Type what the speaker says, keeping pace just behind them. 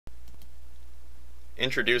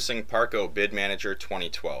Introducing Parco BidManager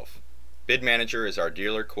 2012. BidManager is our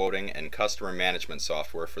dealer quoting and customer management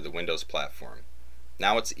software for the Windows platform.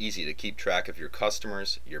 Now it's easy to keep track of your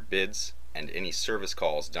customers, your bids, and any service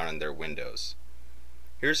calls done in their windows.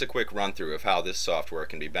 Here's a quick run-through of how this software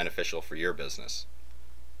can be beneficial for your business.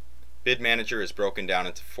 BidManager is broken down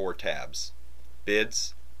into 4 tabs: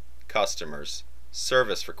 Bids, Customers,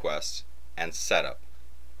 Service Requests, and Setup.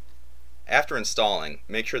 After installing,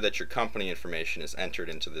 make sure that your company information is entered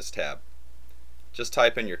into this tab. Just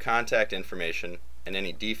type in your contact information and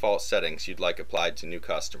any default settings you'd like applied to new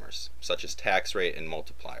customers, such as tax rate and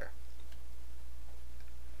multiplier.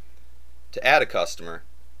 To add a customer,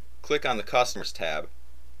 click on the Customers tab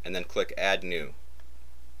and then click Add New.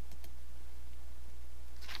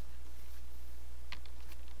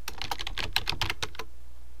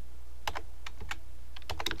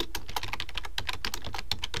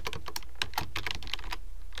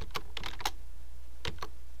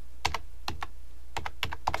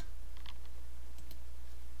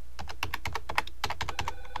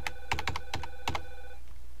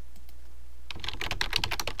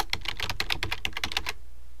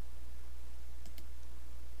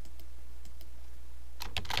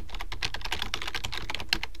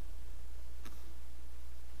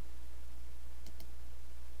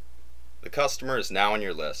 The customer is now on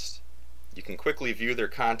your list. You can quickly view their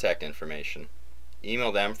contact information,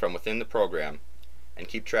 email them from within the program, and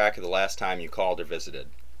keep track of the last time you called or visited.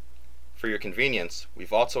 For your convenience,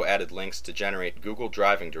 we've also added links to generate Google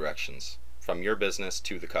driving directions from your business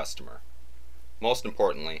to the customer. Most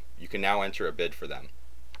importantly, you can now enter a bid for them.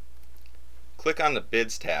 Click on the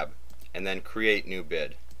Bids tab and then Create New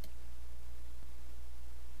Bid.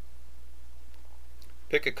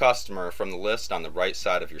 Pick a customer from the list on the right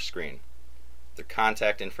side of your screen. Their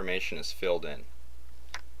contact information is filled in.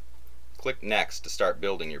 Click Next to start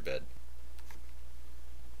building your bid.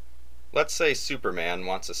 Let's say Superman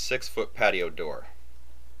wants a 6-foot patio door.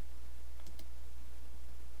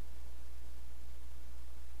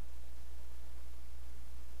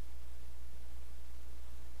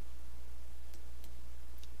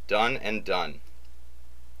 Done and done.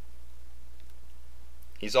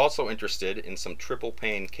 He's also interested in some triple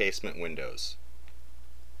pane casement windows.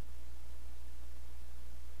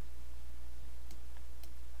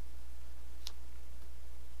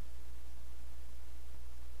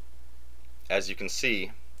 As you can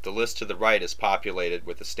see, the list to the right is populated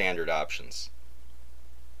with the standard options.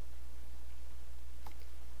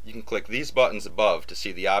 You can click these buttons above to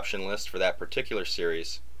see the option list for that particular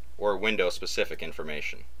series or window-specific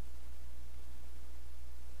information.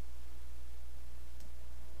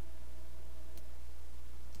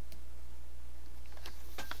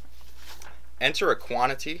 Enter a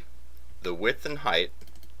quantity, the width and height,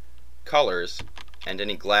 colors, and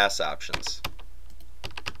any glass options.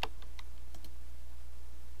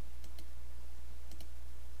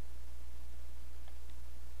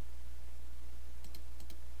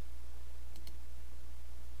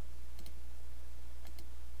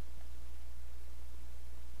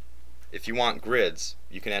 If you want grids,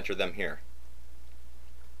 you can enter them here.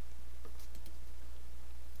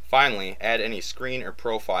 Finally, add any screen or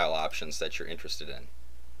profile options that you're interested in.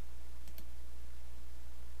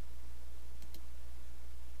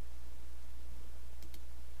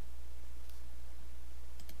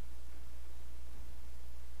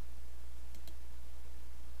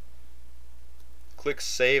 Click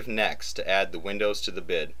Save Next to add the windows to the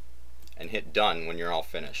bid, and hit Done when you're all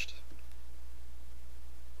finished.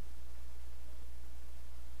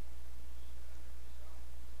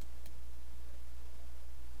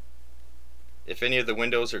 If any of the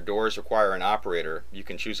windows or doors require an operator, you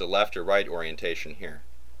can choose a left or right orientation here.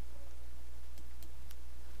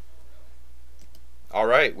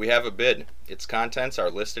 Alright, we have a bid. Its contents are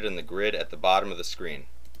listed in the grid at the bottom of the screen.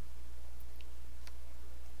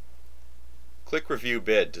 Click Review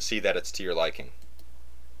Bid to see that it's to your liking.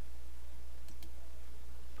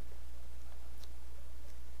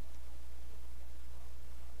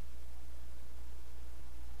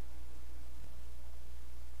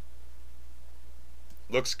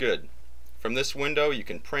 Looks good. From this window you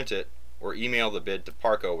can print it or email the bid to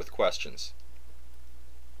Parco with questions.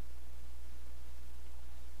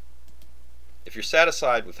 If you're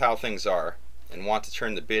satisfied with how things are and want to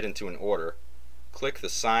turn the bid into an order, click the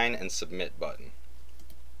Sign and Submit button.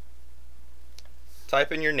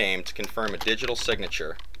 Type in your name to confirm a digital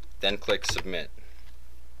signature, then click Submit.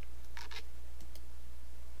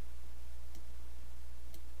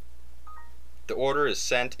 The order is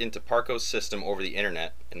sent into Parco's system over the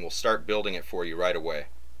internet and will start building it for you right away.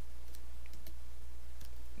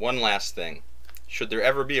 One last thing. Should there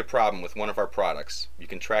ever be a problem with one of our products, you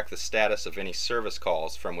can track the status of any service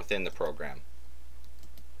calls from within the program.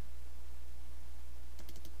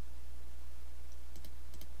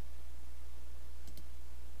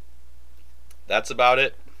 That's about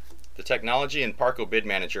it. The technology in Parco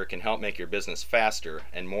BidManager can help make your business faster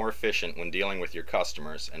and more efficient when dealing with your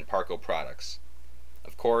customers and Parco products.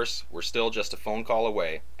 Of course, we're still just a phone call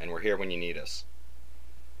away, and we're here when you need us.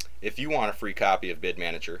 If you want a free copy of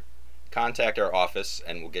BidManager, contact our office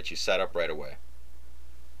and we'll get you set up right away.